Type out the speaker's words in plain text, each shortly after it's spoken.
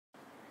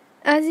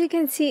As you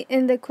can see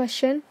in the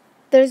question,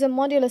 there's a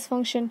modulus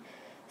function.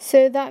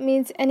 So that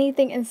means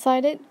anything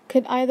inside it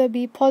could either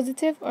be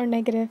positive or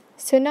negative.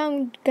 So now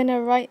I'm going to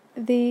write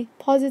the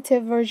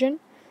positive version.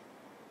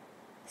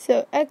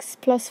 So x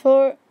plus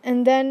 4,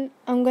 and then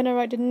I'm going to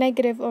write the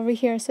negative over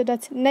here. So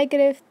that's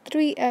negative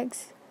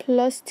 3x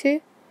plus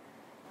 2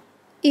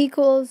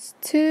 equals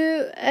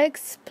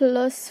 2x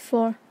plus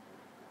 4.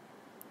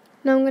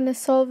 Now I'm going to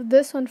solve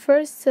this one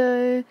first.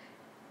 So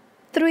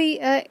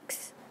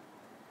 3x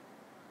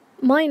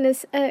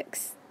minus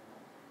x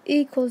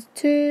equals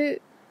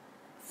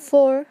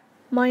 4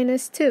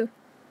 minus 2.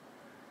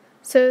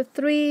 So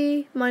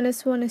 3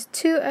 minus 1 is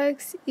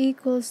 2x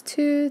equals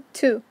 2.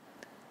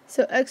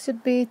 So x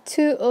would be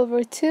 2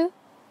 over 2,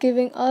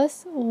 giving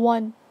us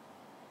 1.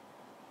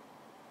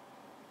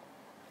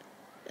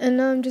 And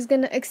now I'm just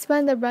going to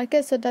expand the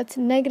bracket, so that's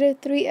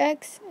negative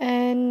 3x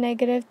and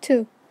negative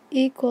 2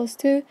 equals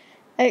to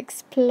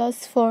x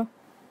plus 4.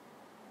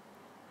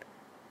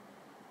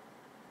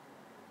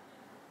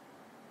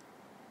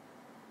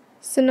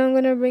 So now I'm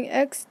going to bring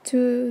x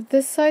to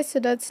this side, so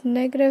that's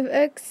negative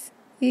x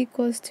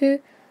equals to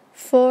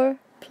 4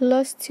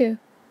 plus 2.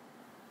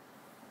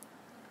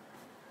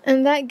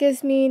 And that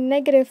gives me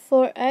negative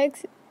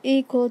 4x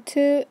equal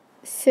to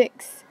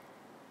 6.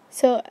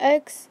 So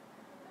x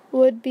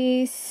would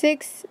be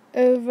 6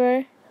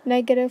 over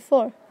negative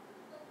 4.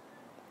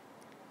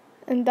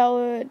 And that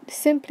would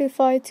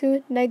simplify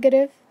to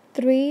negative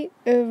 3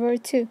 over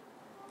 2.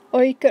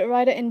 Or you could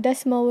write it in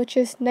decimal, which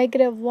is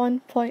negative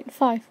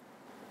 1.5.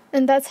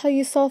 And that's how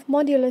you solve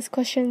modulus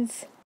questions.